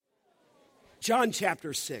John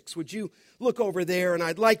chapter 6. Would you look over there? And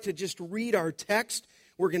I'd like to just read our text.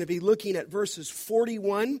 We're going to be looking at verses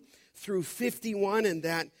 41 through 51 in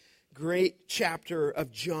that great chapter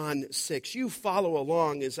of John 6. You follow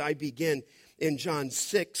along as I begin in John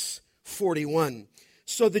 6:41.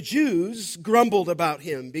 So the Jews grumbled about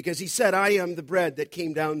him because he said, I am the bread that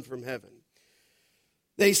came down from heaven.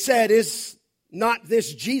 They said, is not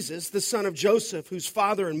this Jesus, the son of Joseph, whose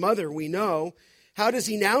father and mother we know? How does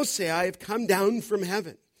he now say, I have come down from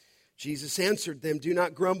heaven? Jesus answered them, do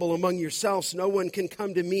not grumble among yourselves. No one can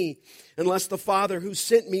come to me unless the Father who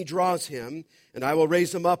sent me draws him, and I will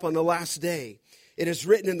raise him up on the last day. It is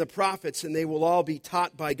written in the prophets, and they will all be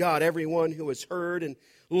taught by God. Everyone who has heard and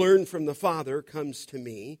learned from the Father comes to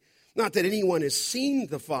me. Not that anyone has seen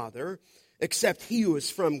the Father, except he who is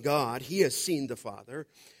from God. He has seen the Father.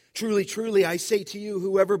 Truly, truly, I say to you,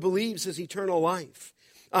 whoever believes has eternal life.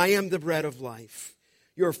 I am the bread of life.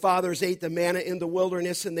 Your fathers ate the manna in the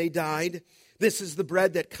wilderness and they died. This is the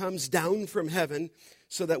bread that comes down from heaven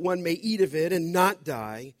so that one may eat of it and not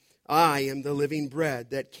die. I am the living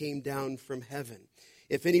bread that came down from heaven.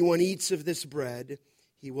 If anyone eats of this bread,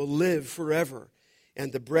 he will live forever.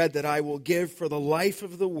 And the bread that I will give for the life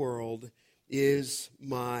of the world is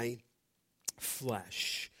my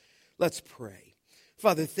flesh. Let's pray.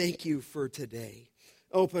 Father, thank you for today.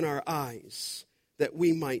 Open our eyes that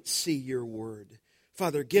we might see your word.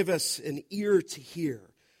 Father, give us an ear to hear.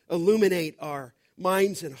 Illuminate our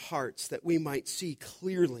minds and hearts that we might see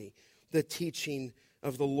clearly the teaching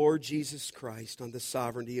of the Lord Jesus Christ on the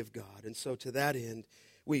sovereignty of God. And so to that end,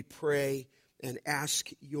 we pray and ask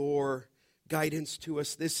your guidance to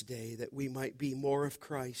us this day that we might be more of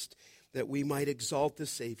Christ, that we might exalt the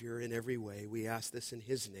Savior in every way. We ask this in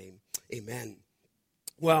his name. Amen.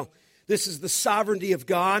 Well, this is the sovereignty of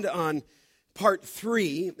God on part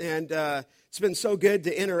 3, and it's been so good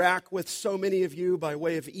to interact with so many of you by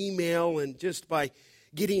way of email and just by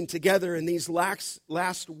getting together in these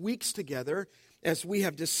last weeks together as we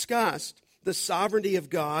have discussed the sovereignty of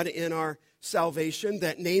God in our salvation,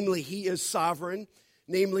 that namely he is sovereign,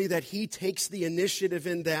 namely that he takes the initiative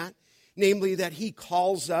in that, namely that he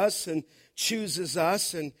calls us and chooses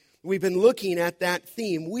us, and we've been looking at that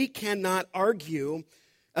theme. We cannot argue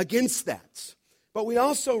against that. But we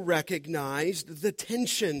also recognized the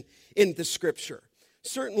tension in the Scripture.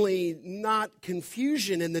 Certainly not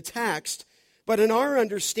confusion in the text, but in our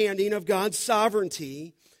understanding of God's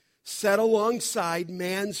sovereignty set alongside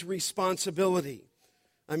man's responsibility.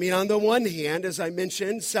 I mean, on the one hand, as I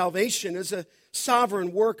mentioned, salvation is a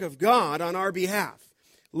sovereign work of God on our behalf.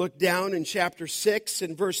 Look down in chapter 6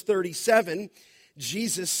 and verse 37.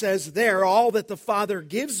 Jesus says there, all that the Father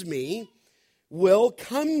gives me will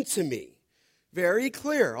come to me. Very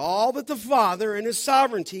clear. All that the Father in his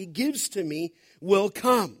sovereignty gives to me will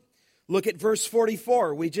come. Look at verse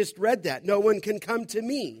 44. We just read that. No one can come to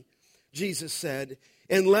me, Jesus said,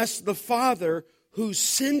 unless the Father who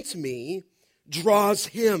sent me draws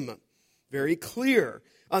him. Very clear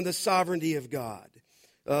on the sovereignty of God.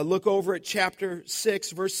 Look over at chapter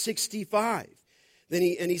 6, verse 65. Then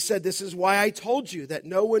he said, this is why I told you that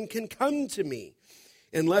no one can come to me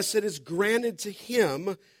unless it is granted to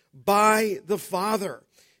him by the Father.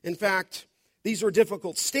 In fact, these are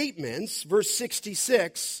difficult statements. Verse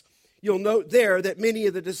 66, you'll note there that many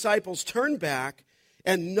of the disciples turned back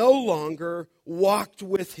and no longer walked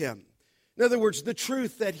with him. In other words, the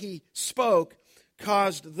truth that he spoke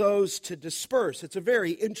caused those to disperse. It's a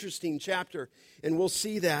very interesting chapter, and we'll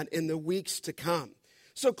see that in the weeks to come.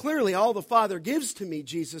 So clearly, all the Father gives to me,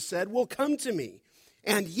 Jesus said, will come to me.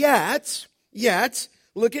 And yet,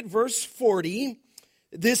 look at verse 40.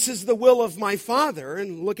 This is the will of my Father,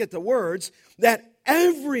 and look at the words, that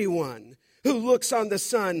everyone who looks on the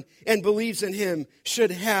Son and believes in him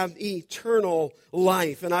should have eternal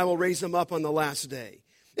life, and I will raise him up on the last day.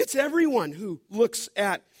 It's everyone who looks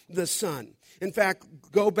at the Son. In fact,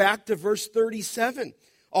 go back to verse 37.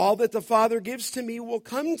 All that the Father gives to me will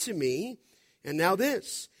come to me, and now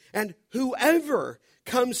this, and whoever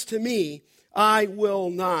comes to me, I will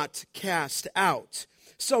not cast out.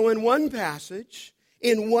 So in one passage,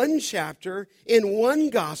 in one chapter, in one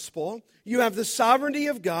gospel, you have the sovereignty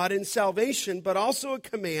of God in salvation, but also a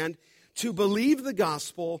command to believe the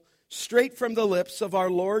gospel straight from the lips of our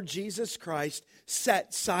Lord Jesus Christ,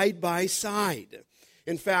 set side by side.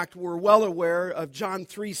 In fact, we're well aware of John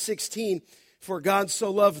 3:16, for God so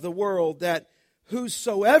loved the world that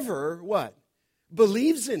whosoever, what?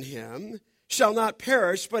 Believes in him shall not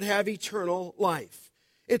perish but have eternal life.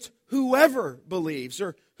 It's whoever believes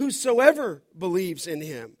or whosoever believes in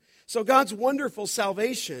him. So God's wonderful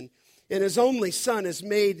salvation in his only Son is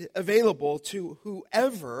made available to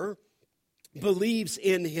whoever believes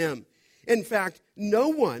in him. In fact, no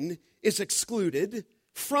one is excluded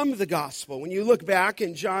from the gospel. When you look back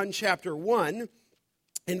in John chapter 1,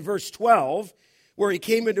 in verse 12, where he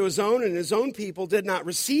came into his own and his own people did not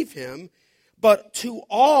receive him, but to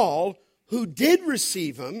all who did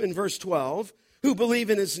receive him, in verse 12, who believe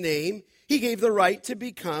in his name, he gave the right to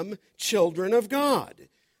become children of God.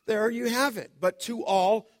 There you have it. But to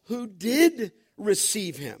all who did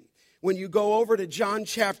receive him. When you go over to John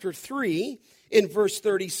chapter 3, in verse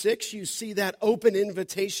 36, you see that open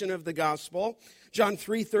invitation of the gospel. John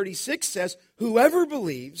 3:36 says, whoever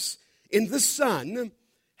believes in the Son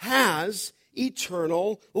has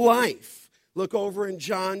eternal life. Look over in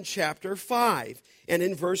John chapter 5, and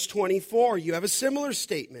in verse 24, you have a similar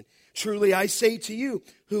statement. Truly I say to you,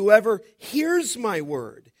 whoever hears my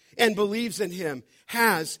word and believes in him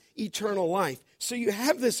has eternal life. So you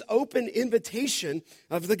have this open invitation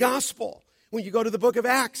of the gospel. When you go to the book of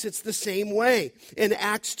Acts, it's the same way. In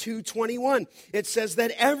Acts 2:21, it says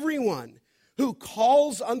that everyone who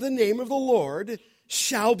calls on the name of the Lord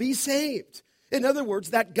shall be saved. In other words,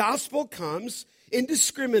 that gospel comes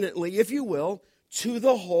indiscriminately, if you will, to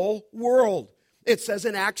the whole world. It says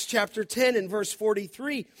in Acts chapter 10 and verse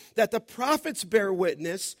 43 that the prophets bear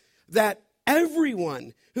witness that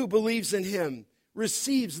everyone who believes in him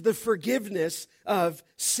receives the forgiveness of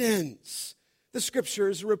sins. The scripture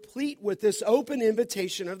is replete with this open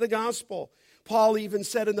invitation of the gospel. Paul even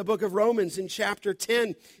said in the book of Romans in chapter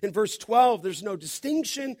 10 in verse 12, there's no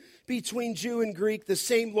distinction between Jew and Greek. The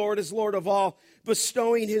same Lord is Lord of all,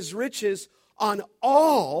 bestowing his riches on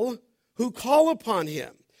all who call upon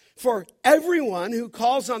him. For everyone who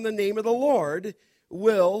calls on the name of the Lord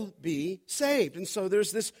will be saved. And so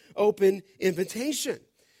there's this open invitation.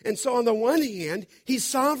 And so on the one hand, he's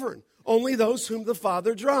sovereign. Only those whom the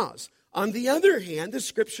Father draws. On the other hand, the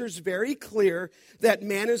scripture is very clear that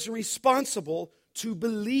man is responsible to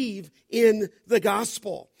believe in the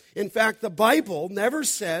gospel. In fact, the Bible never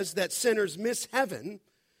says that sinners miss heaven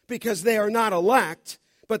because they are not elect,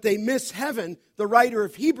 but they miss heaven, the writer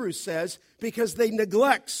of Hebrews says, because they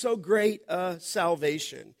neglect so great a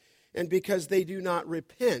salvation and because they do not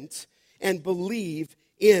repent and believe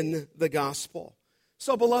in the gospel.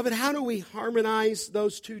 So, beloved, how do we harmonize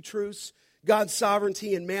those two truths? God's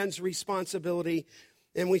sovereignty and man's responsibility.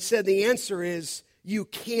 And we said the answer is you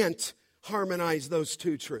can't harmonize those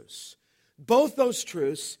two truths. Both those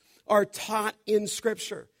truths are taught in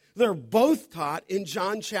Scripture. They're both taught in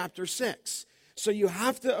John chapter 6. So you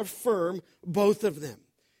have to affirm both of them.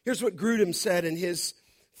 Here's what Grudem said in his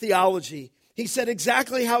theology. He said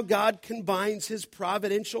exactly how God combines his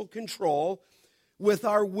providential control with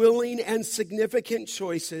our willing and significant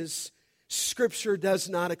choices, Scripture does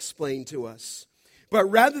not explain to us. But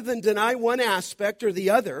rather than deny one aspect or the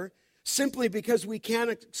other, simply because we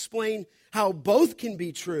can't explain how both can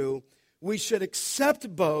be true, we should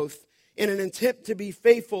accept both in an attempt to be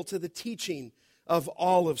faithful to the teaching of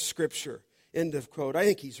all of Scripture. End of quote. I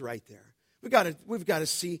think he's right there. We've got to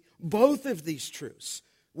see both of these truths.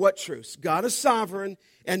 What truths? God is sovereign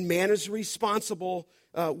and man is responsible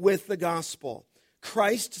with the gospel.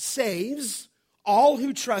 Christ saves all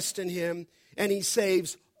who trust in him, and he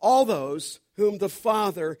saves all those whom the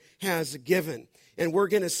Father has given. And we're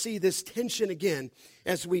going to see this tension again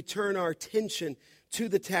as we turn our attention to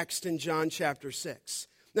the text in John chapter 6.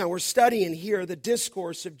 Now, we're studying here the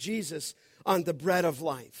discourse of Jesus on the bread of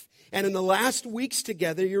life. And in the last weeks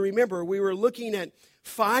together, you remember, we were looking at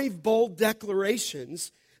 5 bold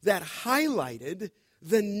declarations that highlighted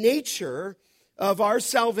the nature of our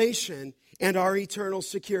salvation and our eternal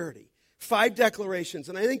security. 5 declarations,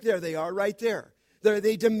 and I think there they are right there.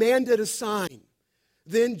 They demanded a sign.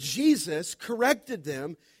 Then Jesus corrected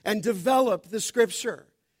them and developed the Scripture.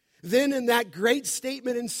 Then in that great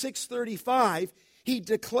statement in 635, he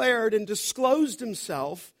declared and disclosed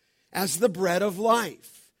himself as the bread of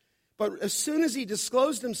life. But as soon as he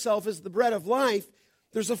disclosed himself as the bread of life,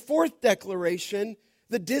 there's a 4th declaration,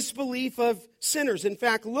 the disbelief of sinners. In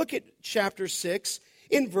fact, look at chapter 6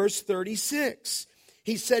 in verse 36.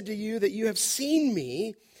 He said to you that you have seen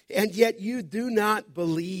me, and yet you do not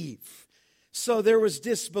believe. So there was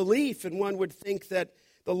disbelief, and one would think that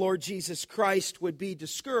the Lord Jesus Christ would be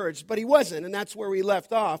discouraged, but he wasn't, and that's where we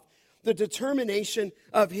left off. The determination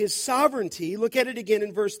of his sovereignty. Look at it again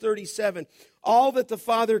in verse 37. All that the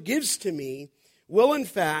Father gives to me will in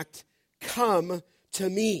fact come to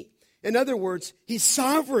me. In other words, he's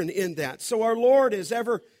sovereign in that. So our Lord is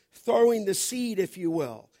ever throwing the seed, if you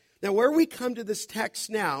will. Now, where we come to this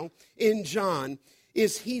text now in John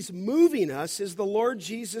is he's moving us, is the Lord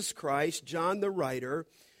Jesus Christ, John the writer,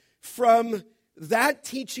 from that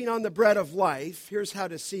teaching on the bread of life, here's how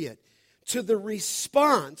to see it, to the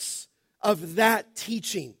response of that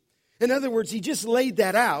teaching. In other words, he just laid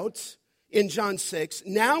that out in John 6.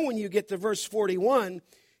 Now when you get to verse 41,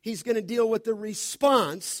 he's going to deal with the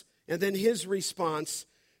response and then his response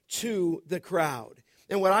to the crowd.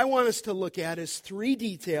 And what I want us to look at is three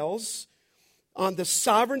details on the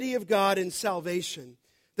sovereignty of God in salvation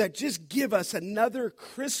that just give us another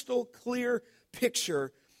crystal clear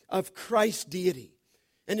picture of Christ's deity.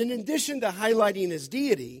 And in addition to highlighting his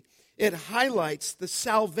deity, it highlights the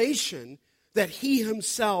salvation that he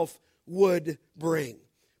himself would bring.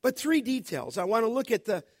 But three details. I want to look at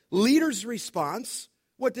the leader's response.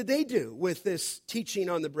 What did they do with this teaching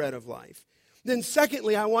on the bread of life? Then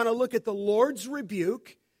secondly, I want to look at the Lord's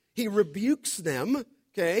rebuke. He rebukes them,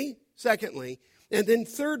 okay? Secondly. And then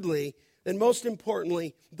thirdly, and most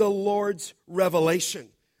importantly, the Lord's revelation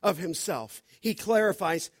of himself. He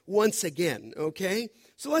clarifies once again, okay?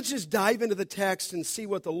 So let's just dive into the text and see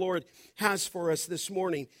what the Lord has for us this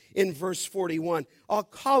morning in verse 41. I'll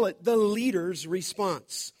call it the leader's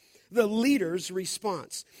response. The leader's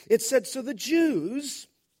response. It said, so the Jews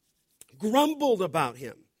grumbled about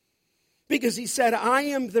him because he said, I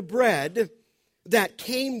am the bread that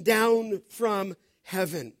came down from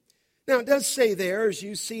heaven. Now, it does say there, as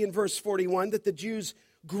you see in verse 41, that the Jews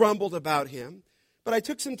grumbled about him. But I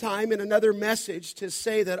took some time in another message to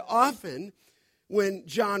say that often when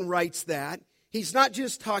John writes that, he's not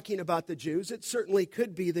just talking about the Jews. It certainly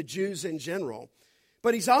could be the Jews in general.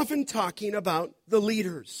 But he's often talking about the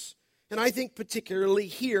leaders. And I think particularly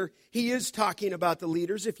here, he is talking about the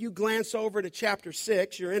leaders. If you glance over to chapter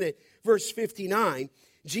 6, you're in it, verse 59,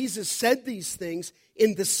 Jesus said these things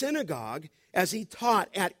in the synagogue as he taught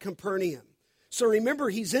at Capernaum. So remember,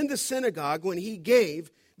 he's in the synagogue when he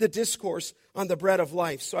gave the discourse on the bread of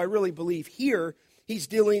life. So I really believe here he's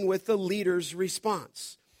dealing with the leader's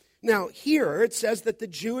response. Now here it says that the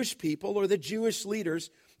Jewish people or the Jewish leaders,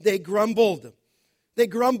 they grumbled. They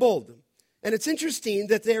grumbled. And it's interesting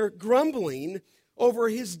that they're grumbling over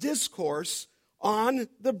his discourse on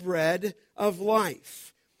the bread of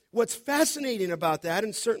life. What's fascinating about that,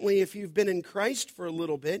 and certainly if you've been in Christ for a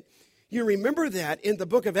little bit, you remember that in the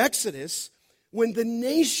book of Exodus, when the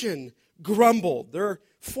nation grumbled, their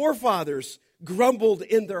forefathers grumbled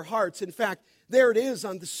in their hearts. In fact, there it is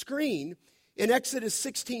on the screen in Exodus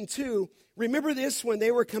 16:2. Remember this when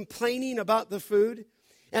they were complaining about the food?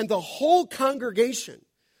 And the whole congregation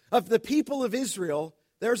of the people of Israel,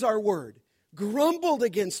 there's our word, grumbled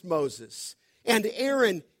against Moses and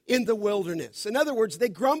Aaron in the wilderness. In other words, they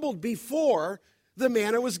grumbled before the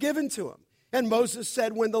manna was given to them. And Moses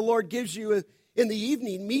said, when the Lord gives you in the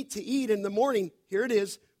evening meat to eat, in the morning, here it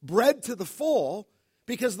is, bread to the full,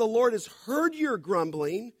 because the Lord has heard your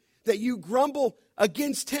grumbling, that you grumble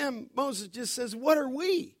against him. Moses just says, what are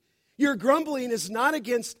we? Your grumbling is not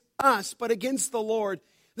against us, but against the Lord.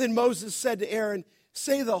 Then Moses said to Aaron,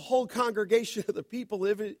 say the whole congregation of the people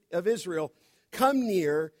of Israel, come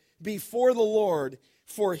near before the Lord,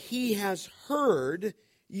 for he has heard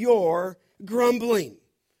your grumbling.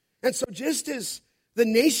 And so just as the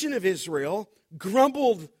nation of Israel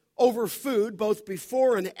grumbled over food, both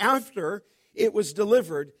before and after it was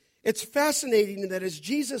delivered, it's fascinating that as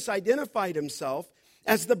Jesus identified himself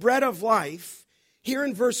as the bread of life, here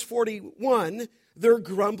in verse 41, they're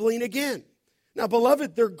grumbling again. Now,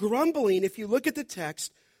 beloved, they're grumbling, if you look at the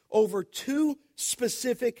text, over two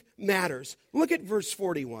specific matters. Look at verse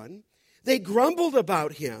 41. They grumbled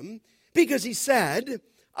about him because he said,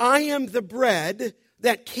 I am the bread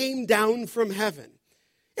that came down from heaven.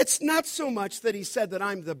 It's not so much that he said that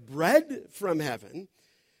I'm the bread from heaven,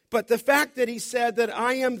 but the fact that he said that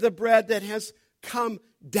I am the bread that has come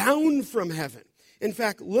down from heaven. In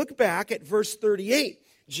fact, look back at verse 38.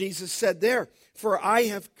 Jesus said there, for I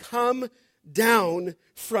have come down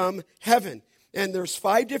from heaven. And there's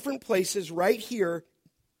 5 different places right here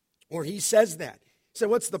where he says that. So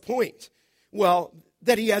what's the point? Well,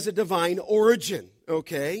 that he has a divine origin,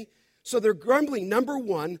 okay? So they're grumbling, number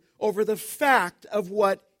one, over the fact of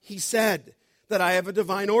what he said, that I have a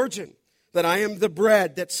divine origin, that I am the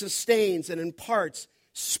bread that sustains and imparts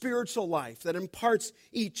spiritual life, that imparts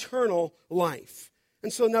eternal life.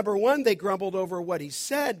 And so number one, they grumbled over what he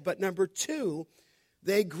said, but number two,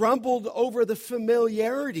 they grumbled over the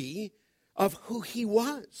familiarity of who he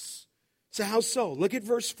was. So how so? Look at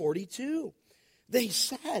verse 42. They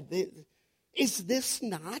said, is this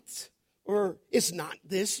not, or is not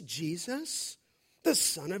this Jesus, the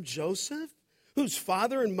son of Joseph, whose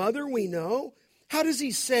father and mother we know? How does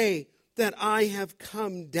he say that I have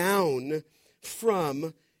come down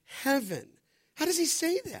from heaven? How does he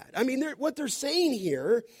say that? I mean, what they're saying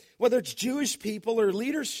here, whether it's Jewish people or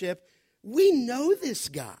leadership, we know this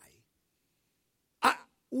guy.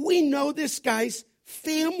 we know this guy's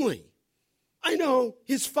family. I know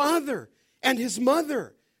his father and his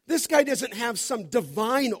mother. This guy doesn't have some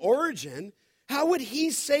divine origin. How would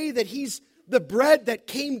he say that he's the bread that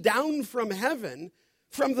came down from heaven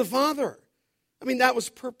from the Father? I mean, that was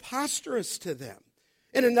preposterous to them.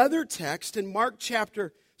 In another text, in Mark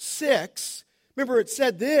chapter 6, remember it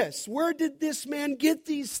said this, where did this man get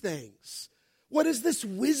these things? What is this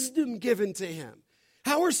wisdom given to him?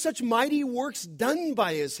 How are such mighty works done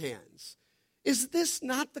by his hands? Is this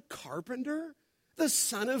not the carpenter, the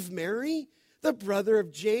son of Mary, the brother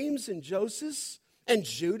of James and Joseph and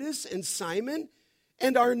Judas and Simon?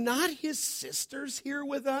 And are not his sisters here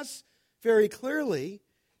with us? Very clearly,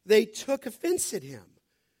 they took offense at him.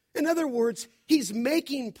 In other words, he's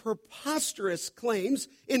making preposterous claims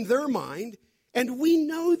in their mind, and we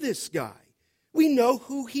know this guy. We know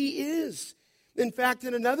who he is. In fact,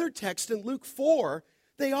 in another text in Luke 4,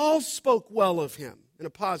 they all spoke well of him in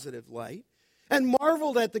a positive light and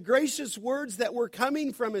marveled at the gracious words that were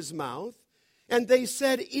coming from his mouth. And they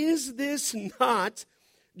said, is this not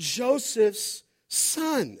Joseph's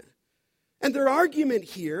son? And their argument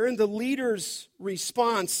here, and the leader's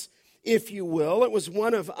response, if you will, it was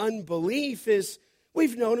one of unbelief, is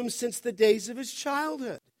we've known him since the days of his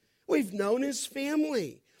childhood. We've known his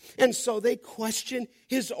family. And so they question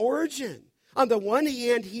his origin. On the one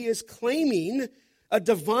hand, he is claiming a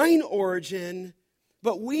divine origin,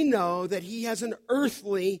 but we know that he has an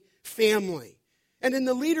earthly family. And in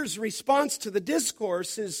the leader's response to the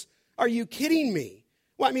discourse is, are you kidding me?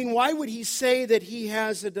 Well, I mean, why would he say that he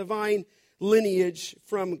has a divine lineage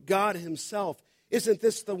from God himself? Isn't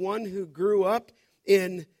this the one who grew up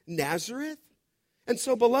in Nazareth? And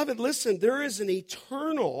so, beloved, listen, there is an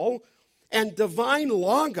eternal and divine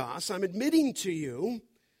Logos, I'm admitting to you,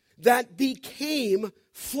 that became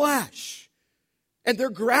flesh. And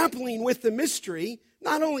they're grappling with the mystery,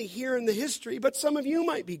 not only here in the history, but some of you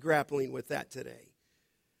might be grappling with that today.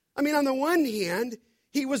 I mean, on the one hand,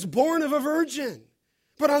 he was born of a virgin.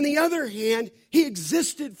 But on the other hand, he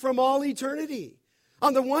existed from all eternity.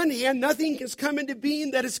 On the one hand, nothing has come into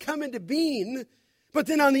being that has come into being. But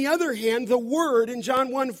then on the other hand, the Word in John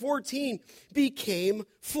 1:14 became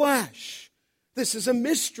flesh. This is a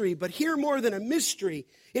mystery, but here more than a mystery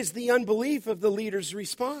is the unbelief of the leader's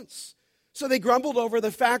response. So they grumbled over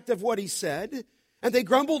the fact of what he said, and they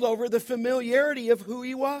grumbled over the familiarity of who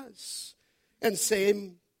he was. And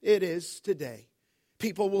same it is today.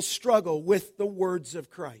 People will struggle with the words of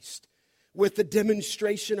Christ, with the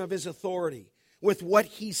demonstration of his authority, with what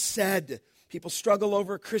he said. People struggle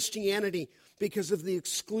over Christianity because of the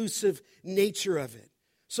exclusive nature of it.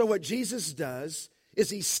 So what Jesus does is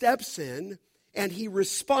he steps in and he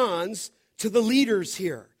responds to the leaders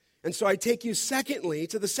here. And so I take you secondly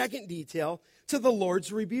to the second detail, to the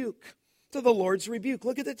Lord's rebuke. To the Lord's rebuke.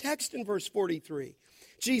 Look at the text in verse 43.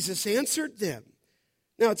 Jesus answered them.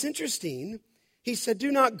 Now it's interesting. He said,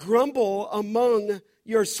 do not grumble among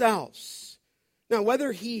yourselves. Now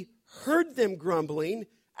whether he heard them grumbling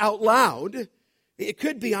out loud, it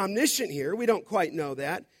could be omniscient here. We don't quite know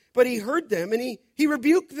that. But he heard them and he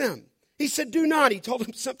rebuked them. He said, do not. He told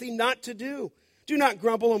them something not to do. Do not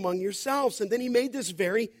grumble among yourselves. And then he made this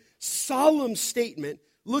very solemn statement.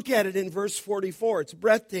 Look at it in verse 44. It's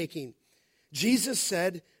breathtaking. Jesus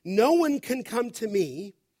said, no one can come to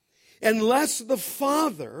me unless the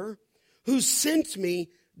Father who sent me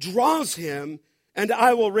draws him, and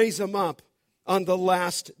I will raise him up on the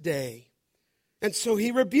last day. And so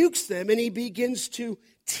he rebukes them and he begins to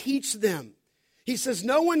teach them. He says,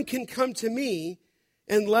 no one can come to me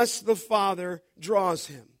unless the Father draws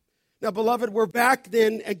him. Now, beloved, we're back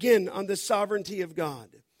then again on the sovereignty of God.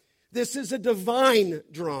 This is a divine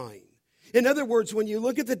drawing. In other words, when you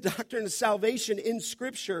look at the doctrine of salvation in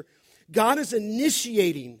Scripture, God is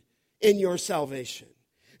initiating in your salvation.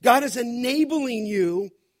 God is enabling you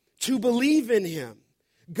to believe in him.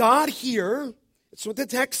 God here, that's what the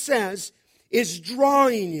text says, is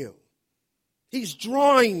drawing you. He's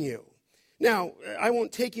drawing you. Now, I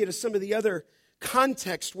won't take you to some of the other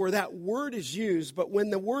context where that word is used, but when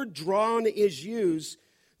the word drawn is used,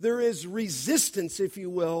 there is resistance, if you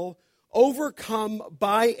will, overcome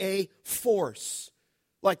by a force.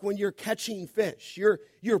 Like when you're catching fish,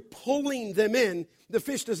 you're pulling them in. The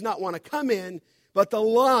fish does not want to come in, but the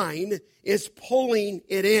line is pulling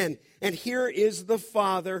it in. And here is the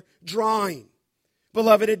Father drawing.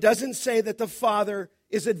 Beloved, it doesn't say that the Father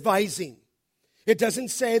is advising. It doesn't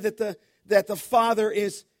say that the Father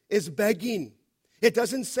is begging. It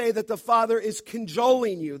doesn't say that the Father is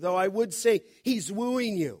cajoling you, though I would say he's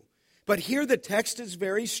wooing you. But here the text is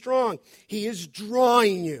very strong. He is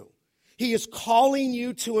drawing you. He is calling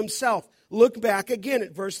you to himself. Look back again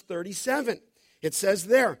at verse 37. It says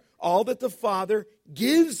there, all that the Father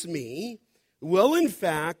gives me will in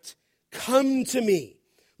fact come to me.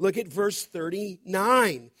 Look at verse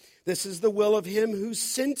 39. This is the will of him who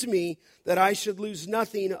sent me, that I should lose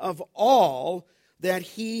nothing of all that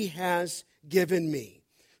he has given me.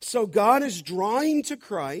 So God is drawing to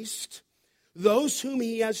Christ those whom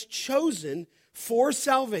he has chosen for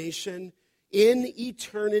salvation in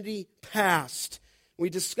eternity past. We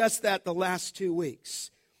discussed that the last 2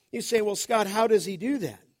 weeks. You say, well, Scott, how does he do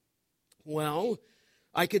that? Well,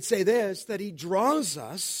 I could say this, that he draws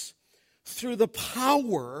us through the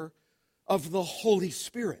power of the Holy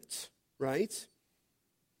Spirit, right?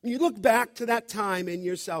 You look back to that time in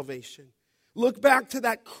your salvation. Look back to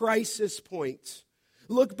that crisis point.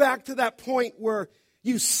 Look back to that point where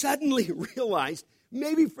you suddenly realized,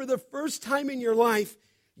 maybe for the first time in your life,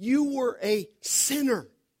 you were a sinner.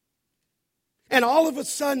 And all of a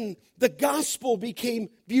sudden, the gospel became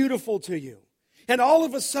beautiful to you. And all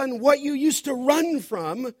of a sudden, what you used to run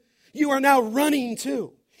from, you are now running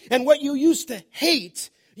to. And what you used to hate,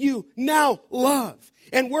 you now love.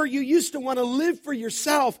 And where you used to want to live for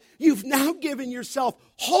yourself, you've now given yourself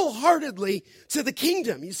wholeheartedly to the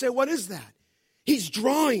kingdom. You say, what is that? He's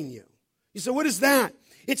drawing you. You say, what is that?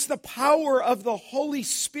 It's the power of the Holy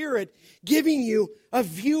Spirit giving you a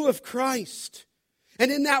view of Christ.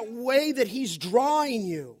 And in that way that he's drawing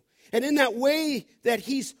you, and in that way that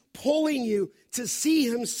he's pulling you to see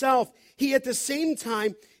himself, he at the same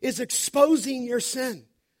time is exposing your sin.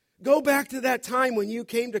 Go back to that time when you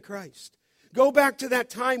came to Christ. Go back to that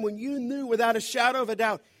time when you knew without a shadow of a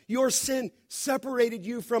doubt your sin separated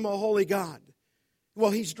you from a holy God.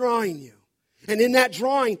 Well, he's drawing you. And in that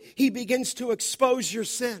drawing, he begins to expose your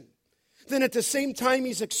sin. Then at the same time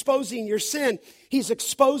he's exposing your sin, he's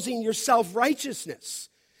exposing your self-righteousness.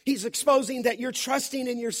 He's exposing that you're trusting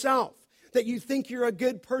in yourself, that you think you're a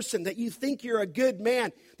good person, that you think you're a good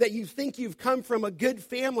man, that you think you've come from a good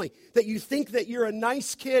family, that you think that you're a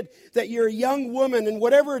nice kid, that you're a young woman, and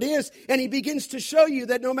whatever it is. And he begins to show you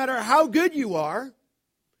that no matter how good you are,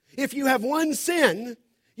 if you have one sin,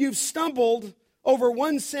 you've stumbled over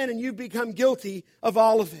one sin and you've become guilty of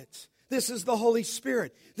all of it. This is the Holy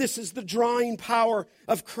Spirit. This is the drawing power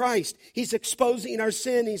of Christ. He's exposing our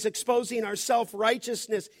sin. He's exposing our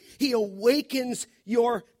self-righteousness. He awakens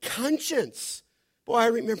your conscience. Boy, I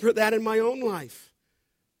remember that in my own life.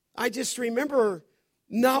 I just remember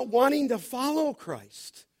not wanting to follow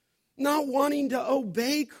Christ, not wanting to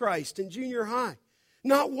obey Christ in junior high,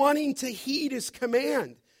 not wanting to heed his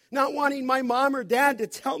command, not wanting my mom or dad to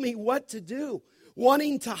tell me what to do,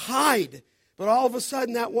 wanting to hide. But all of a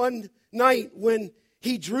sudden, that one night when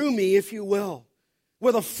he drew me, if you will,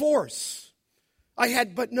 with a force, I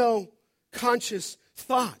had but no conscious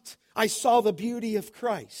thought. I saw the beauty of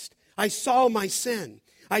Christ. I saw my sin.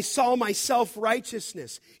 I saw my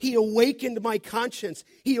self-righteousness. He awakened my conscience.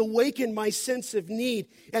 He awakened my sense of need.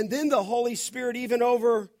 And then the Holy Spirit even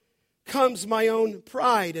overcomes my own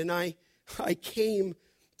pride, and I came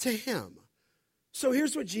to him. So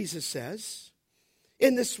here's what Jesus says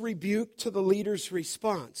in this rebuke to the leader's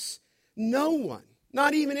response. No one,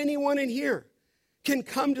 not even anyone in here, can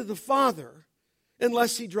come to the Father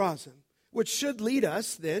unless he draws him, which should lead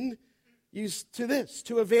us then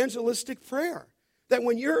to evangelistic prayer. That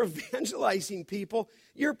when you're evangelizing people,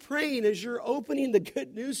 you're praying as you're opening the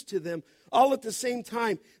good news to them, all at the same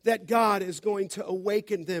time that God is going to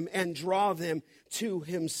awaken them and draw them to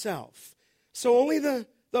himself. So only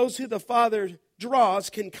those who the Father draws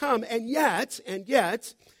can come, and yet,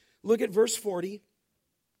 look at verse 40.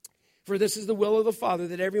 For this is the will of the Father,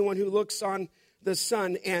 that everyone who looks on the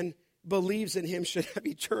Son and believes in him should have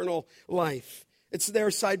eternal life. It's there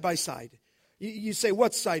side by side. You say,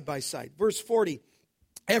 what's side by side? Verse 40,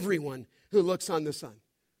 everyone who looks on the Son.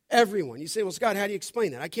 Everyone. You say, well, Scott, how do you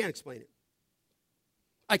explain that? I can't explain it.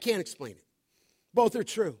 I can't explain it. Both are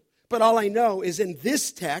true. But all I know is in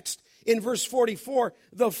this text, in verse 44,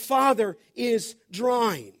 the Father is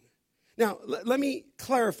drawing. Now, let me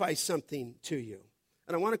clarify something to you.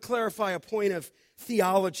 And I want to clarify a point of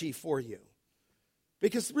theology for you.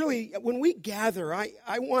 Because really, when we gather, I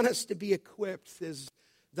want us to be equipped, as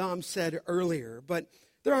Dom said earlier. But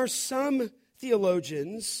there are some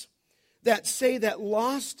theologians that say that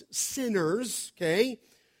lost sinners,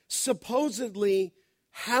 supposedly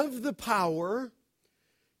have the power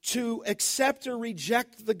to accept or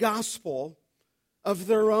reject the gospel of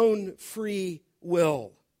their own free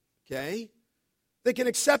will, They can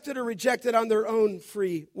accept it or reject it on their own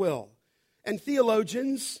free will. And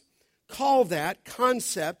theologians call that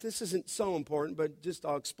concept, this isn't so important, but just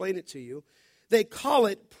I'll explain it to you. They call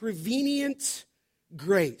it prevenient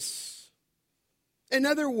grace. In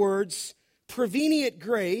other words, prevenient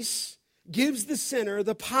grace gives the sinner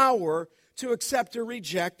the power to accept or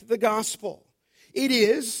reject the gospel. It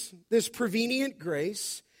is this prevenient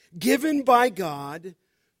grace given by God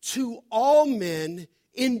to all men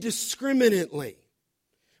indiscriminately.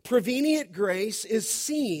 Prevenient grace is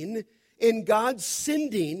seen in God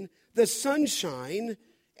sending the sunshine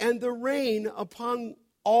and the rain upon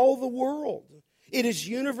all the world. It is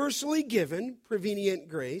universally given, prevenient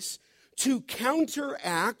grace, to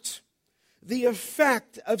counteract the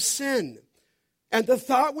effect of sin. And the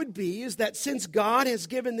thought would be is that since God has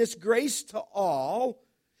given this grace to all,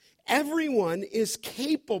 everyone is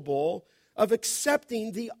capable of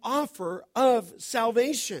accepting the offer of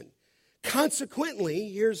salvation. Consequently,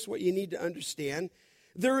 here's what you need to understand.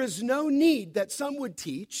 There is no need that some would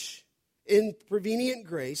teach in prevenient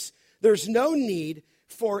grace. There's no need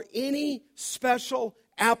for any special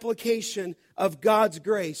application of God's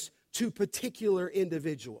grace to particular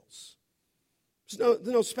individuals. There's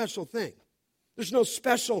no special thing. There's no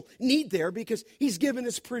special need there because he's given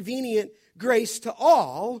his prevenient grace to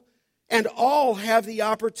all, and all have the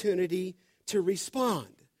opportunity to respond.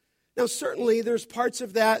 Now, certainly there's parts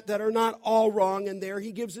of that are not all wrong in there.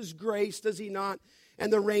 He gives his grace, does he not?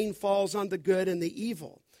 And the rain falls on the good and the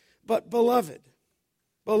evil. But beloved,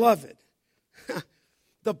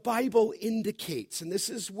 the Bible indicates, and this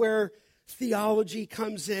is where theology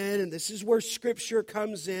comes in, and this is where Scripture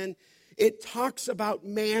comes in, it talks about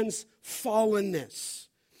man's fallenness.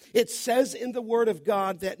 It says in the Word of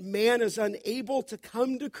God that man is unable to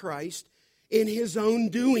come to Christ in his own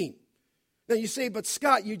doing. Now you say, but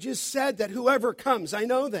Scott, you just said that whoever comes, I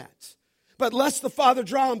know that. But lest the Father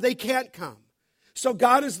draw them, they can't come. So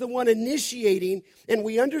God is the one initiating, and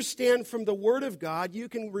we understand from the Word of God, you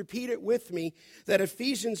can repeat it with me, that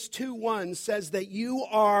Ephesians 2:1 says that you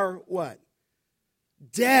are what?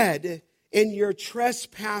 Dead in your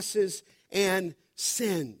trespasses and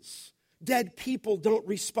sins. Dead people don't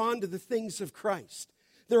respond to the things of Christ.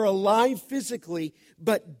 They're alive physically,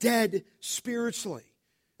 but dead spiritually.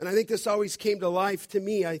 And I think this always came to life to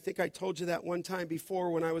me. I think I told you that one time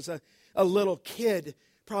before when I was a little kid,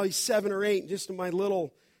 probably 7 or 8, just in my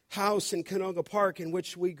little house in Canoga Park in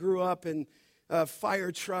which we grew up, and a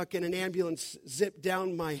fire truck and an ambulance zipped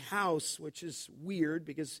down my house, which is weird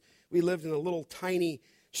because we lived in a little tiny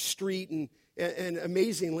street, and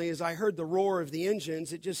amazingly, as I heard the roar of the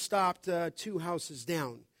engines, it just stopped 2 houses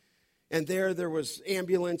down. And there was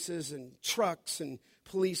ambulances and trucks and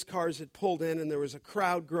police cars had pulled in, and there was a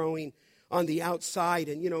crowd growing on the outside.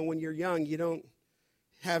 And, when you're young, you don't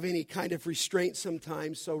have any kind of restraint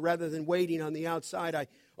sometimes. So rather than waiting on the outside, I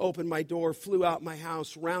opened my door, flew out my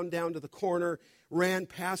house, round down to the corner, ran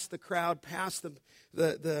past the crowd, past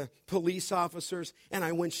the police officers, and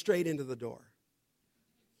I went straight into the door.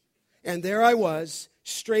 And there I was,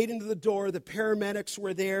 straight into the door. The paramedics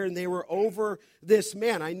were there, and they were over this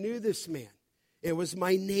man. I knew this man. It was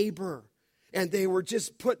my neighbor. And they were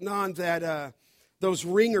just putting on those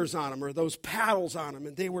ringers on him, or those paddles on him,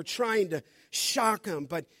 and they were trying to shock him.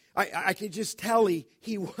 But I could just tell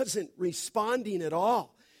he wasn't responding at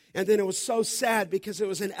all. And then it was so sad because it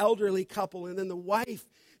was an elderly couple, and then the wife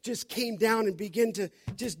just came down and began to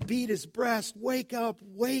just beat his breast. Wake up,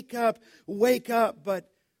 wake up, wake up. But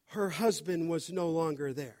her husband was no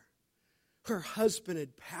longer there. Her husband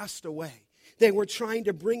had passed away. They were trying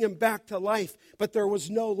to bring him back to life, but there was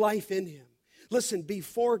no life in him. Listen,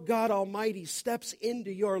 before God Almighty steps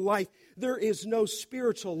into your life, there is no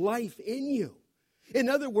spiritual life in you. In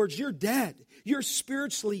other words, you're dead. You're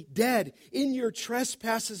spiritually dead in your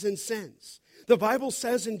trespasses and sins. The Bible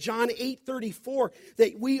says in John 8:34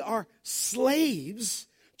 that we are slaves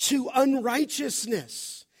to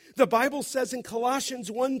unrighteousness. The Bible says in Colossians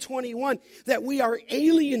 1:21 that we are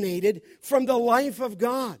alienated from the life of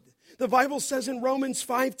God. The Bible says in Romans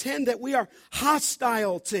 5:10 that we are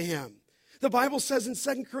hostile to Him. The Bible says in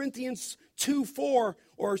 2 Corinthians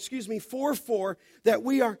 4:4 that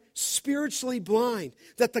we are spiritually blind,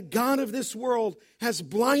 that the God of this world has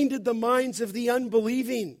blinded the minds of the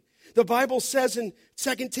unbelieving. The Bible says in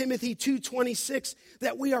 2 Timothy 2:26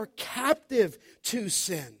 that we are captive to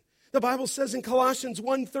sin. The Bible says in Colossians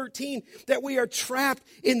 1:13 that we are trapped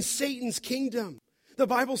in Satan's kingdom. The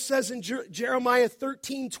Bible says in Jeremiah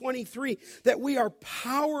 13:23 that we are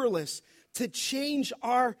powerless to change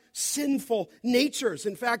our sinful natures.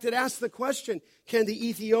 In fact, it asks the question, can the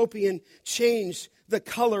Ethiopian change the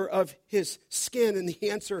color of his skin? And the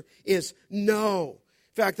answer is no.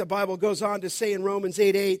 In fact, the Bible goes on to say in Romans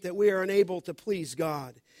 8:8 that we are unable to please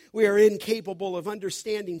God. We are incapable of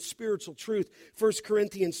understanding spiritual truth, 1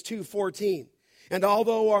 Corinthians 2:14. And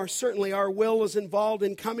although certainly our will is involved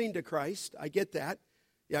in coming to Christ, I get that.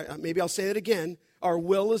 Yeah, maybe I'll say it again. Our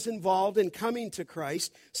will is involved in coming to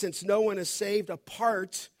Christ, since no one is saved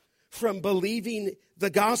apart from believing the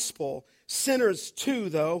gospel. Sinners too,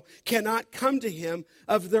 though, cannot come to him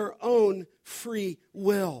of their own free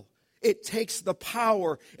will. It takes the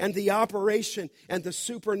power and the operation and the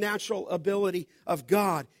supernatural ability of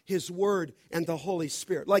God, his word, and the Holy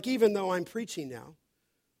Spirit. Like even though I'm preaching now,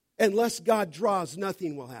 unless God draws,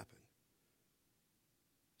 nothing will happen.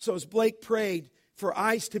 So as Blake prayed for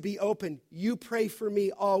eyes to be open, you pray for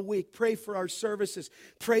me all week. Pray for our services.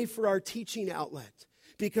 Pray for our teaching outlet.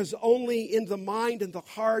 Because only in the mind and the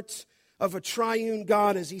heart of a triune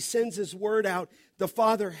God, as he sends his word out, the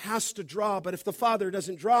Father has to draw. But if the Father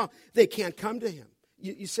doesn't draw, they can't come to him.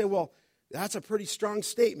 You say, well, that's a pretty strong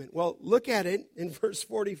statement. Well, look at it in verse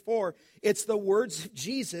 44. It's the words of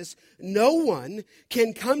Jesus. No one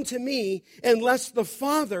can come to me unless the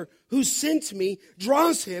Father who sent me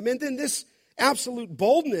draws him. And then this absolute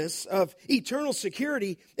boldness of eternal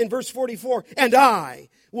security in verse 44. And I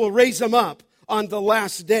will raise him up on the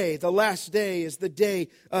last day. The last day is the day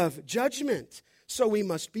of judgment. So we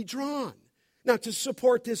must be drawn. Now, to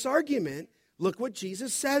support this argument, look what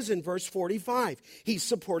Jesus says in verse 45. He's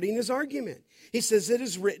supporting his argument. He says, it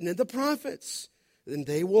is written in the prophets, and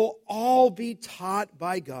they will all be taught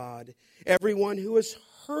by God. Everyone who has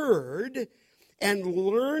heard and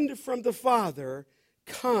learned from the Father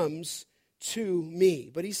comes to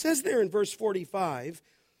me. But he says there in verse 45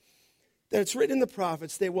 that it's written in the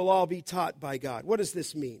prophets, they will all be taught by God. What does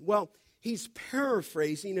this mean? Well, he's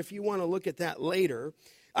paraphrasing, if you want to look at that later,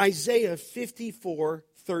 Isaiah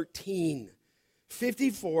 54:13.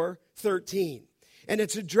 54:13. And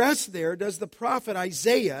it's addressed there, does the prophet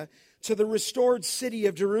Isaiah, to the restored city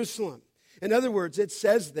of Jerusalem. In other words, it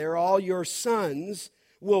says there, all your sons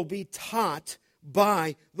will be taught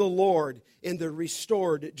by the Lord in the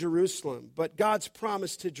restored Jerusalem. But God's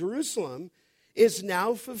promise to Jerusalem is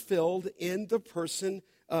now fulfilled in the person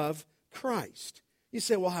of Christ. You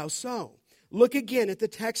say, well, how so? Look again at the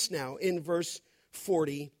text now in verse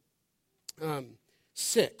 46,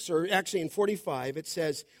 or actually in 45, it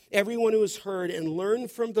says, everyone who has heard and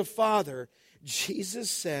learned from the Father,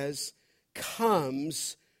 Jesus says,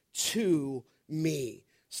 comes to me.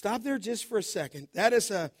 Stop there just for a second. That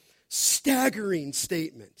is a staggering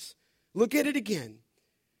statement. Look at it again.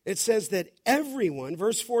 It says that everyone,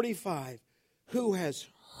 verse 45, who has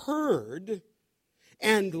heard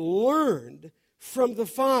and learned from the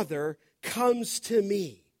Father comes to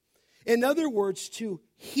me. In other words, to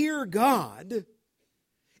hear God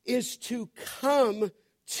is to come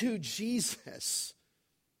to Jesus.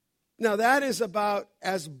 Now, that is about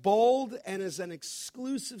as bold and as an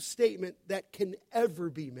exclusive statement that can ever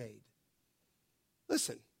be made.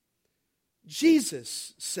 Listen,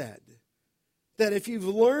 Jesus said that if you've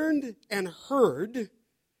learned and heard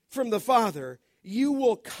from the Father, you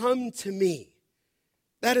will come to me.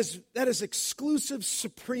 That is exclusive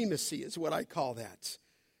supremacy, is what I call that.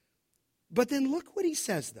 But then look what he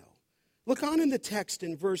says, though. Look on in the text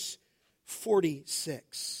in verse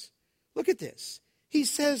 46. Look at this. He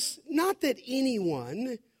says, not that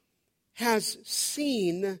anyone has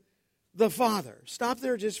seen the Father. Stop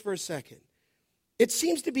there just for a second. It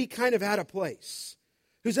seems to be kind of out of place.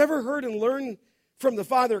 Who's ever heard and learned from the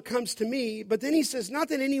Father comes to me. But then he says, not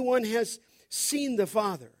that anyone has seen the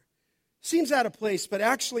Father. Seems out of place, but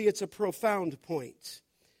actually it's a profound point.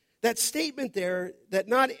 That statement there, that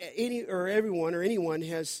not any or everyone or anyone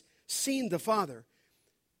has seen the Father.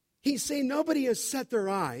 He's saying nobody has set their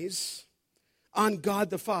eyes on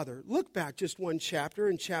God the Father. Look back just one chapter,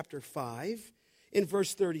 in chapter 5, in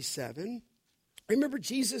verse 37. Remember,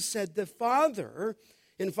 Jesus said, the Father,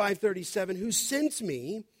 in 5:37, who sent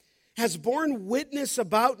me, has borne witness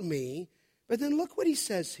about me. But then look what he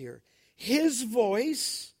says here. His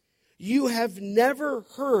voice you have never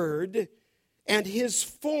heard, and his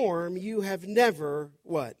form you have never,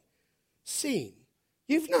 what? Seen.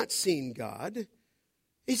 You've not seen God.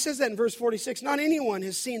 He says that in verse 46. Not anyone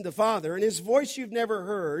has seen the Father, and his voice you've never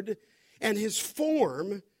heard, and his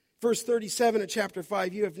form, verse 37 of chapter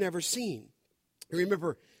 5, you have never seen.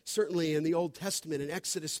 Remember, certainly in the Old Testament, in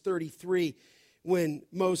Exodus 33, when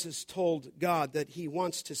Moses told God that he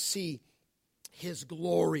wants to see his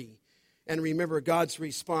glory. And remember, God's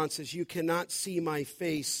response is, you cannot see my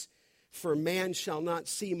face, for man shall not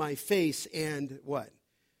see my face and what?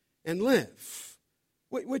 And live.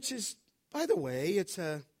 Which is, by the way, it's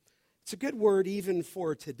a good word even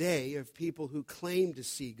for today of people who claim to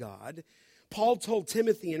see God. Paul told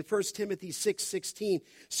Timothy in 1 Timothy 6:16,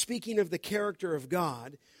 speaking of the character of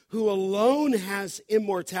God, who alone has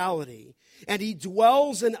immortality, and he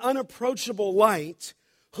dwells in unapproachable light,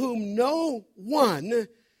 whom no one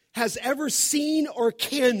has ever seen or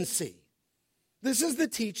can see. This is the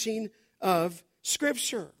teaching of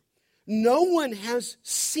Scripture. No one has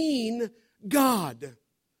seen God.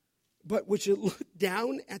 But would you look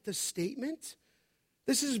down at the statement?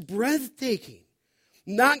 This is breathtaking.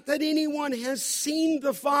 Not that anyone has seen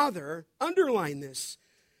the Father, underline this,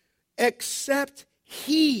 except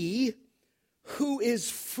he who is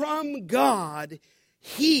from God,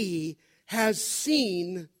 he has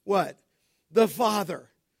seen what? The Father.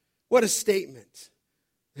 What a statement.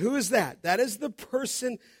 Who is that? That is the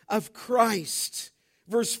person of Christ.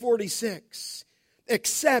 Verse 46.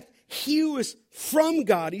 Except he who is from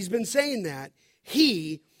God, he's been saying that,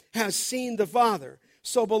 he has seen the Father.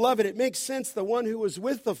 So, beloved, it makes sense the one who was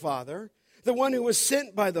with the Father, the one who was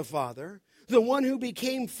sent by the Father, the one who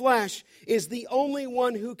became flesh is the only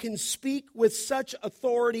one who can speak with such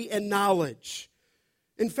authority and knowledge.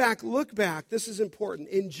 In fact, look back, this is important,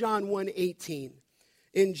 in John 1:18.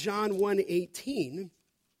 In John 1:18,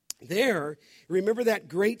 there, remember that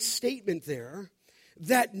great statement there,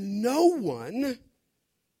 that no one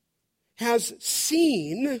has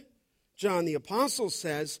seen, John the Apostle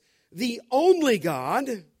says, the only God.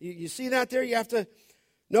 You see that there? You have to,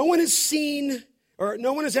 no one has seen, or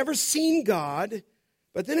no one has ever seen God,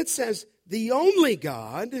 but then it says, the only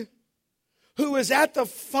God who is at the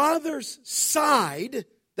Father's side,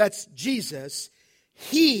 that's Jesus,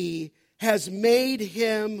 he has made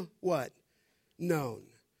him what? Known.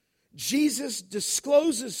 Jesus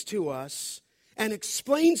discloses to us and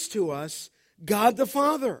explains to us God the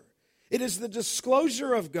Father. It is the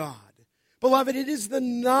disclosure of God. Beloved, it is the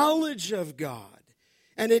knowledge of God,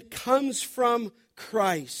 and it comes from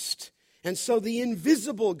Christ. And so the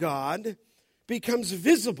invisible God becomes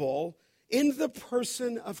visible in the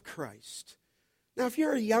person of Christ. Now, if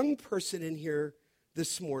you're a young person in here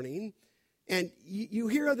this morning, and you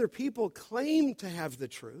hear other people claim to have the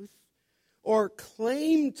truth, or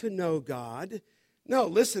claim to know God, no,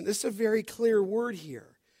 listen, this is a very clear word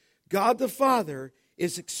here. God the Father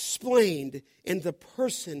is explained in the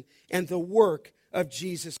person and the work of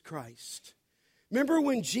Jesus Christ. Remember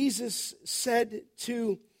when Jesus said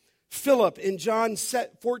to Philip in John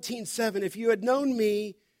 14:7, if you had known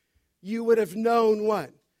me, you would have known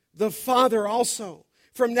what? The Father also.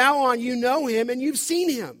 From now on you know him and you've seen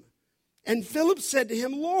him. And Philip said to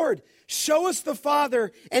him, Lord, show us the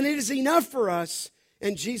Father, and it is enough for us.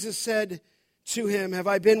 And Jesus said to him, have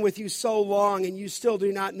I been with you so long, and you still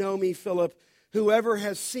do not know me, Philip? Whoever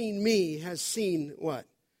has seen me has seen what?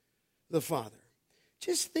 The Father.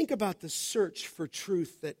 Just think about the search for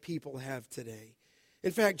truth that people have today.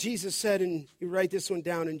 In fact, Jesus said, and you write this one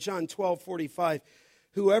down in John 12:45,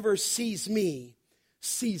 whoever sees me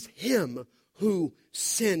sees him who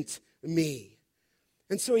sent me.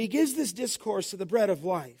 And so he gives this discourse of the bread of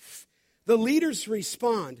life. The leaders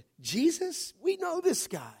respond, Jesus, we know this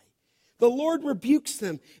guy. The Lord rebukes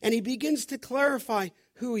them, and he begins to clarify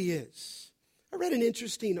who he is. I read an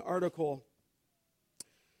interesting article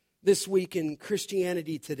this week in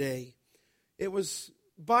Christianity Today. It was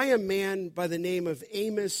by a man by the name of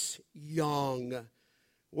Amos Yong,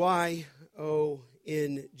 Y-O-N-G.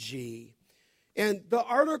 And the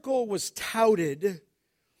article was touted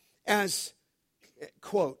as,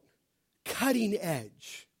 quote, cutting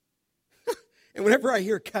edge. And whenever I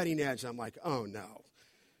hear cutting edge, I'm like, oh no.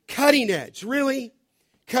 Cutting edge, really?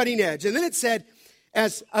 Cutting edge. And then it said,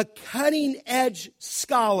 as a cutting-edge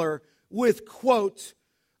scholar with, quote,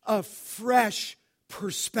 a fresh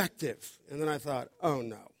perspective. And then I thought, oh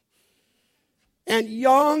no. And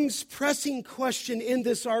Young's pressing question in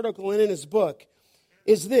this article and in his book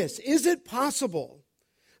is this: is it possible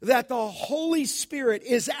that the Holy Spirit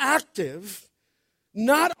is active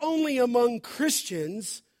not only among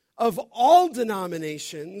Christians of all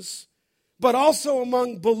denominations, but also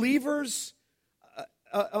among believers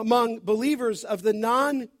of the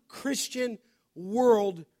non-Christian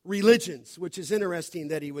world religions, which is interesting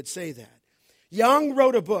that he would say that. Young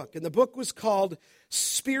wrote a book, and the book was called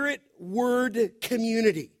Spirit Word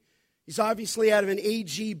Community. He's obviously out of an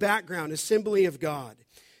AG background, Assembly of God.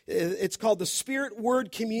 It's called the Spirit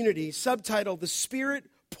Word Community, subtitled The Spirit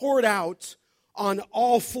Poured Out on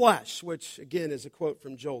All Flesh, which again is a quote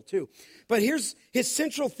from Joel 2. But here's his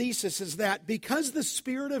central thesis is that because the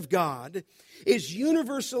Spirit of God is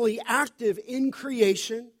universally active in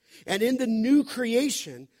creation and in the new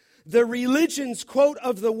creation, the religions, quote,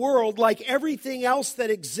 of the world, like everything else that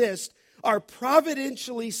exists, are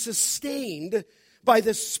providentially sustained by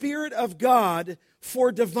the Spirit of God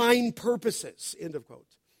for divine purposes, end of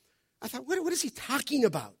quote. I thought, what is he talking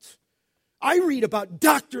about? I read about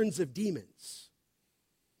doctrines of demons.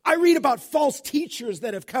 I read about false teachers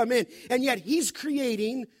that have come in, and yet he's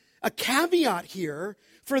creating a caveat here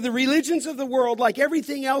for the religions of the world, like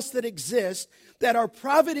everything else that exists, that are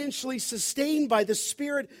providentially sustained by the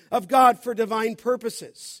Spirit of God for divine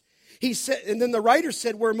purposes. He said, and then the writer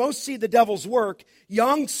said, where most see the devil's work,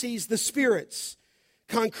 Young sees the Spirit's.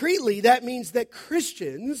 Concretely, that means that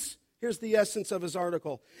Christians, here's the essence of his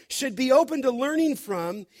article, should be open to learning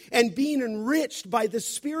from and being enriched by the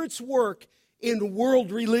Spirit's work in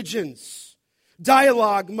world religions.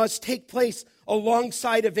 Dialogue must take place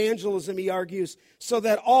alongside evangelism, he argues, so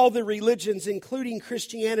that all the religions, including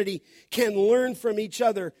Christianity, can learn from each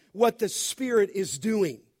other what the Spirit is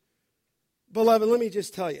doing. Beloved, let me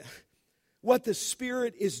just tell you, what the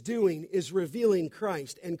Spirit is doing is revealing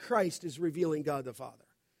Christ, and Christ is revealing God the Father.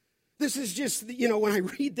 This is just, when I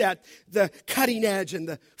read that, the cutting edge and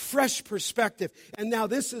the fresh perspective. And now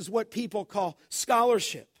this is what people call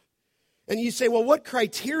scholarship. And you say, well, what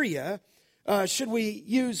criteria should we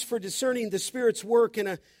use for discerning the Spirit's work in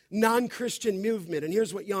a non-Christian movement? And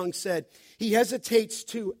here's what Young said. He hesitates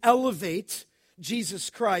to elevate Jesus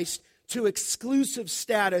Christ to exclusive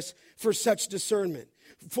status for such discernment.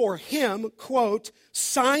 For him, quote,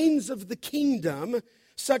 signs of the kingdom,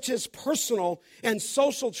 such as personal and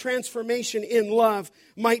social transformation in love,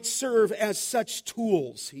 might serve as such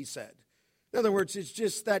tools, he said. In other words, it's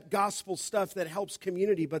just that gospel stuff that helps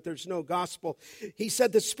community, but there's no gospel. He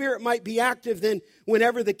said the Spirit might be active then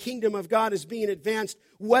whenever the kingdom of God is being advanced,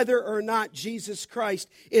 whether or not Jesus Christ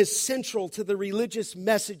is central to the religious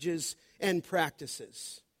messages and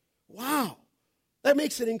practices. Wow, that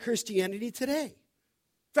makes it in Christianity today.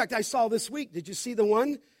 In fact, I saw this week, did you see the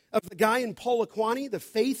one of the guy in Polokwane, the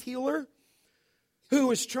faith healer, who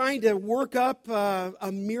was trying to work up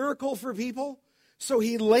a miracle for people? So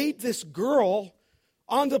he laid this girl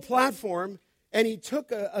on the platform, and he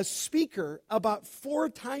took a speaker about 4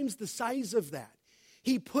 times the size of that.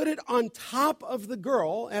 He put it on top of the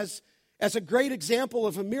girl as a great example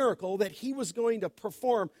of a miracle that he was going to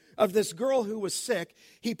perform of this girl who was sick.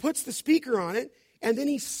 He puts the speaker on it, and then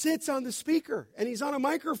he sits on the speaker, and he's on a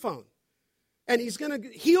microphone. And he's going to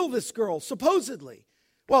heal this girl, supposedly.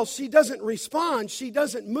 Well, she doesn't respond. She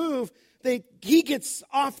doesn't move. He gets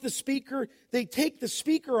off the speaker. They take the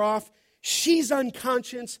speaker off. She's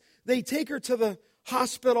unconscious. They take her to the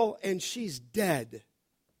hospital, and she's dead.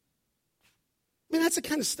 I mean, that's the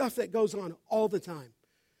kind of stuff that goes on all the time.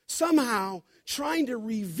 Somehow trying to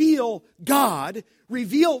reveal God,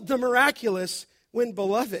 reveal the miraculous, when,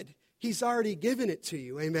 beloved, He's already given it to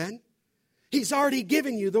you. Amen? He's already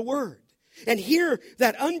given you the Word. And here,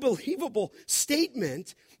 that unbelievable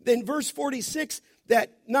statement in verse 46,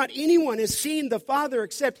 that not anyone has seen the Father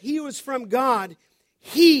except he who is from God.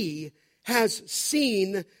 He has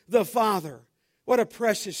seen the Father. What a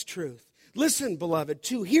precious truth. Listen, beloved,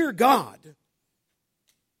 to hear God,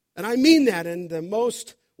 and I mean that in the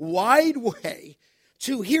most wide way,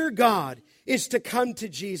 to hear God is to come to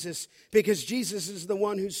Jesus, because Jesus is the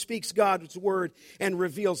one who speaks God's word and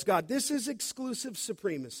reveals God. This is exclusive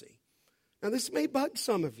supremacy. Now, this may bug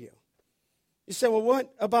some of you. You say, well,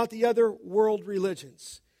 what about the other world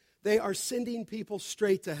religions? They are sending people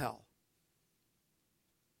straight to hell.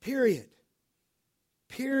 Period.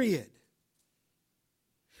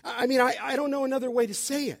 I mean, I don't know another way to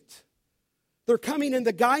say it. They're coming in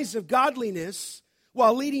the guise of godliness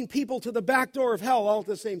while leading people to the back door of hell all at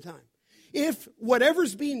the same time. If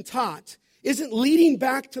whatever's being taught isn't leading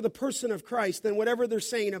back to the person of Christ, then whatever they're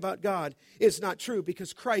saying about God is not true,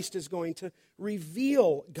 because Christ is going to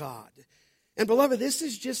reveal God. And beloved, this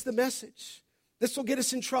is just the message. This will get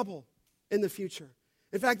us in trouble in the future.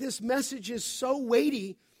 In fact, this message is so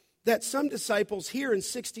weighty that some disciples here in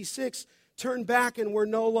 66 turned back and were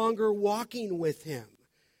no longer walking with him.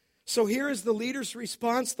 So here is the leader's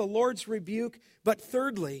response, the Lord's rebuke, but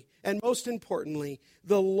thirdly, and most importantly,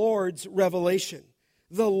 the Lord's revelation.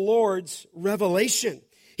 The Lord's revelation.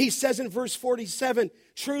 He says in verse 47,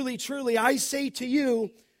 truly, truly, I say to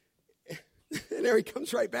you, and there he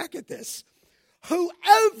comes right back at this,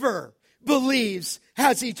 whoever believes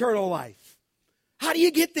has eternal life. How do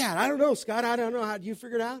you get that? I don't know, Scott. I don't know. How do you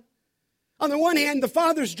figure it out? On the one hand, the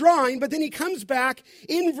Father's drawing, but then he comes back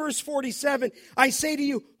in verse 47, I say to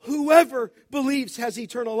you, whoever believes has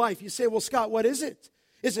eternal life. You say, well, Scott, what is it?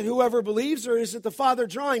 Is it whoever believes, or is it the Father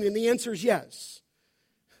drawing? And the answer is yes.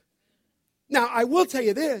 Now, I will tell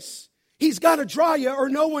you this. He's got to draw you or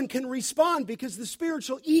no one can respond, because the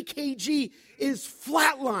spiritual EKG is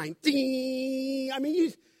flatline. Ding. I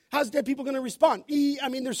mean, how's dead people going to respond? I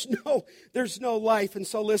mean, there's no life. And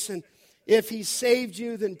so listen, If he saved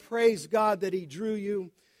you, then praise God that he drew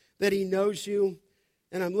you, that he knows you.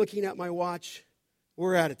 And I'm looking at my watch.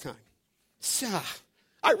 We're out of time. So,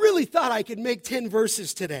 I really thought I could make 10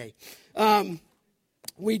 verses today.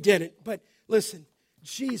 We didn't. But listen,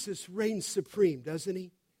 Jesus reigns supreme, doesn't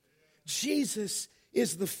he? Jesus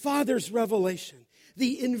is the Father's revelation.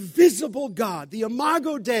 The invisible God, the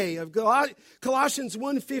Imago Dei of Colossians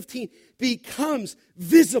 1:15 becomes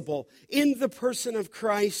visible in the person of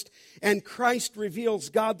Christ, and Christ reveals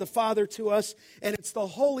God the Father to us, and it's the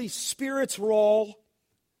Holy Spirit's role.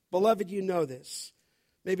 Beloved, you know this.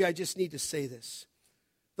 Maybe I just need to say this.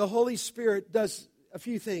 The Holy Spirit does a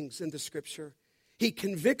few things in the Scripture. He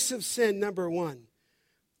convicts of sin, number one,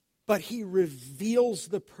 but he reveals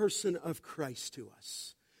the person of Christ to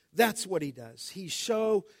us. That's what he does. He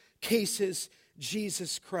showcases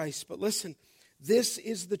Jesus Christ. But listen, this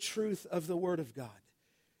is the truth of the Word of God.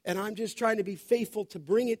 And I'm just trying to be faithful to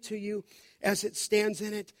bring it to you as it stands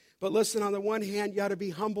in it. But listen, on the one hand, you ought to be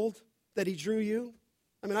humbled that he drew you.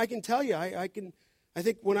 I mean, I can tell you, I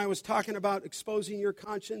think when I was talking about exposing your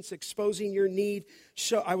conscience, exposing your need,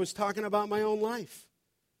 I was talking about my own life.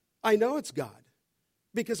 I know it's God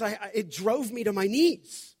because it drove me to my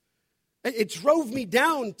knees. It drove me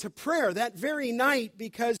down to prayer that very night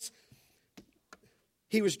because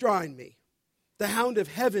he was drawing me. The hound of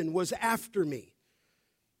heaven was after me.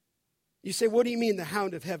 You say, what do you mean the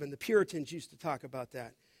hound of heaven? The Puritans used to talk about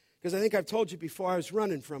that. Because I think I've told you before, I was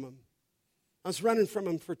running from him. I was running from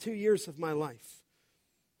him for 2 years of my life.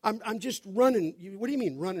 I'm just running. What do you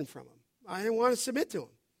mean running from him? I didn't want to submit to him.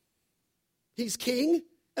 He's king,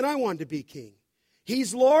 and I wanted to be king.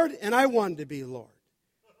 He's Lord, and I wanted to be Lord.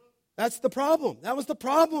 That's the problem. That was the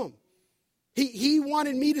problem. He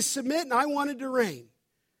wanted me to submit, and I wanted to reign.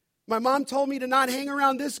 My mom told me to not hang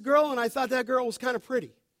around this girl, and I thought that girl was kind of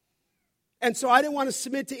pretty. And so I didn't want to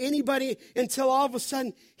submit to anybody until all of a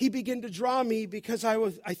sudden he began to draw me because I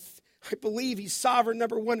believe he's sovereign,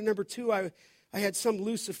 number one. And number two, I had some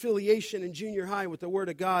loose affiliation in junior high with the Word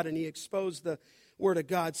of God, and he exposed the Word of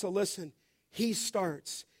God. So listen, he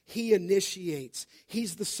starts. He initiates.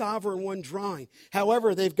 He's the sovereign one drawing.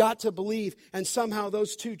 However, they've got to believe, and somehow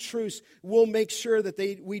those two truths will make sure that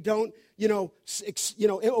we don't,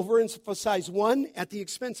 overemphasize one at the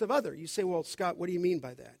expense of other. You say, well, Scott, what do you mean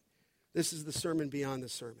by that? This is the sermon beyond the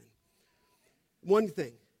sermon. One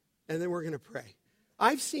thing, and then we're going to pray.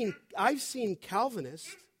 I've seen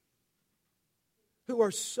Calvinists who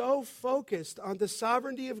are so focused on the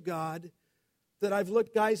sovereignty of God that I've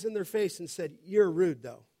looked guys in their face and said, you're rude,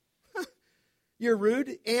 though. You're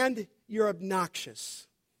rude and you're obnoxious.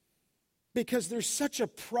 Because there's such a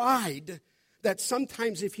pride that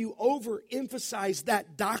sometimes if you overemphasize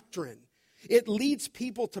that doctrine, it leads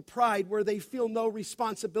people to pride where they feel no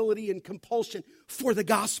responsibility and compulsion for the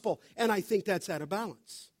gospel. And I think that's out of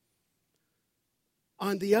balance.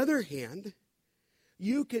 On the other hand,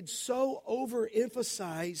 you could so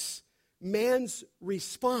overemphasize man's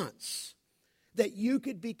response that you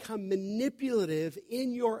could become manipulative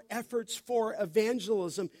in your efforts for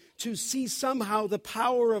evangelism to see somehow the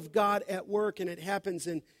power of God at work, and it happens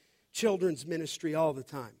in children's ministry all the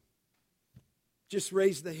time. Just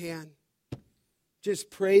raise the hand. Just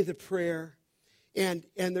pray the prayer. And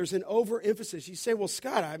there's an overemphasis. You say, well,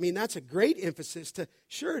 Scott, I mean, that's a great emphasis to,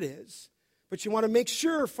 sure it is. But you want to make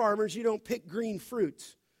sure, farmers, you don't pick green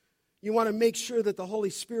fruit. You want to make sure that the Holy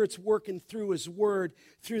Spirit's working through His Word,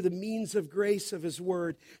 through the means of grace of His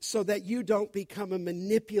Word, so that you don't become a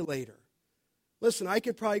manipulator. Listen, I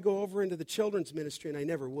could probably go over into the children's ministry, and I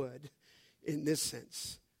never would, in this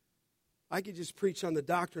sense. I could just preach on the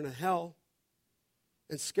doctrine of hell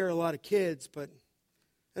and scare a lot of kids, but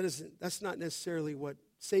that's not necessarily what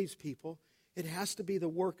saves people. It has to be the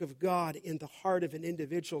work of God in the heart of an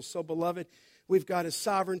individual. So, beloved, we've got His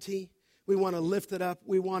sovereignty. We want to lift it up.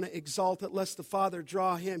 We want to exalt it. Lest the Father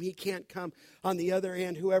draw him. He can't come. On the other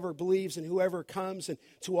hand, whoever believes and whoever comes, and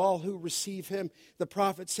to all who receive him, the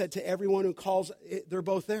prophet said to everyone who calls, they're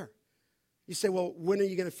both there. You say, well, when are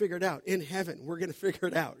you going to figure it out? In heaven, we're going to figure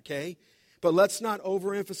it out, okay? But let's not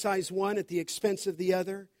overemphasize one at the expense of the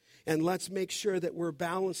other. And let's make sure that we're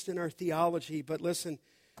balanced in our theology. But listen,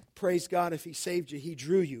 praise God, if He saved you, He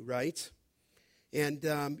drew you, right?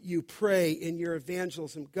 And you pray in your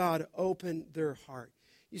evangelism, God, open their heart.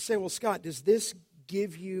 You say, well, Scott, does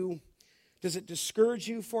it discourage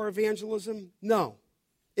you for evangelism? No,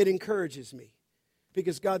 it encourages me.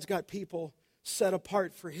 Because God's got people set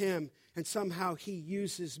apart for Him, and somehow He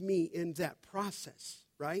uses me in that process,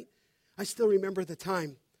 right? I still remember the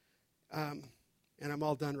time, and I'm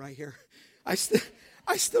all done right here. I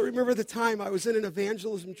still remember the time I was in an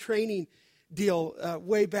evangelism training deal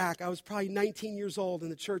way back. I was probably 19 years old,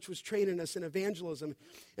 and the church was training us in evangelism.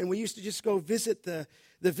 And we used to just go visit the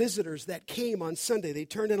visitors that came on Sunday. They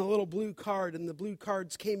turned in a little blue card, and the blue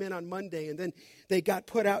cards came in on Monday. And then they got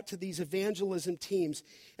put out to these evangelism teams.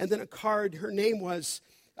 And then a card, her name was,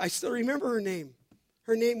 I still remember her name.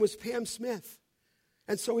 Her name was Pam Smith.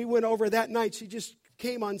 And so we went over that night. She just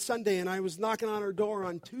came on Sunday, and I was knocking on her door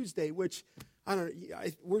on Tuesday, which,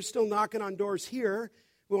 we're still knocking on doors here.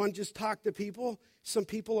 We want to just talk to people. Some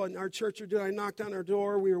people in our church are doing. I knocked on her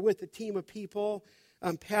door. We were with a team of people.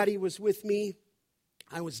 Patty was with me.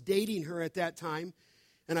 I was dating her at that time,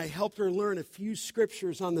 and I helped her learn a few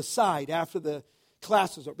scriptures on the side after the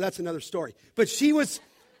class was over. That's another story. But she was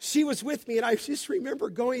with me, and I just remember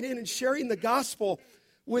going in and sharing the gospel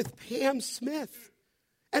with Pam Smith.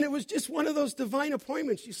 And it was just one of those divine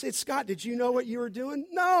appointments. You said, Scott, did you know what you were doing?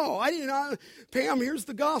 No, I didn't know. Pam, here's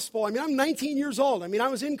the gospel. I'm 19 years old. I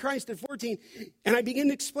was in Christ at 14. And I began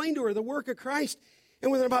to explain to her the work of Christ.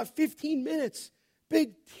 And within about 15 minutes,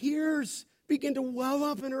 big tears began to well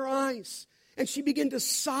up in her eyes. And she began to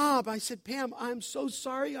sob. I said, Pam, I'm so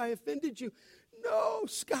sorry I offended you. No,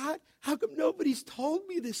 Scott, how come nobody's told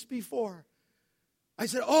me this before? I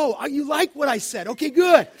said, oh, you like what I said? Okay,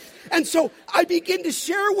 good. And so I begin to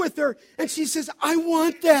share with her, and she says, I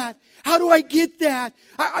want that. How do I get that?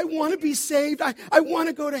 I want to be saved. I want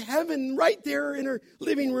to go to heaven. Right there in her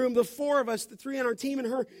living room, the four of us, the three on our team and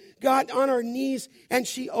her, got on our knees, and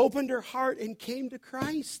she opened her heart and came to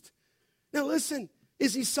Christ. Now listen,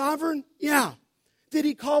 is he sovereign? Yeah. Did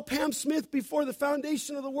he call Pam Smith before the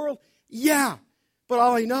foundation of the world? Yeah. But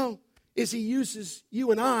all I know is he uses you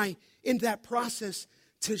and I in that process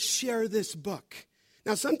to share this book.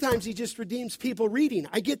 Now, sometimes he just redeems people reading.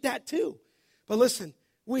 I get that too. But listen,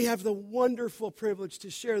 we have the wonderful privilege to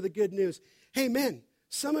share the good news. Hey, men,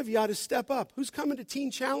 some of you ought to step up. Who's coming to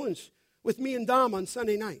Teen Challenge with me and Dom on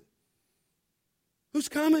Sunday night? Who's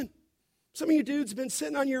coming? Some of you dudes have been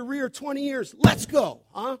sitting on your rear 20 years. Let's go,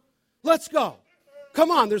 huh? Let's go.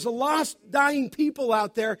 Come on, there's a lost, dying people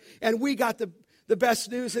out there, and we got the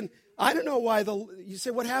best news. And I don't know why. You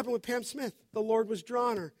say, what happened with Pam Smith? The Lord was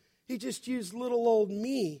drawing her. He just used little old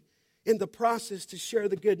me in the process to share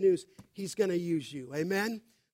the good news. He's going to use you. Amen?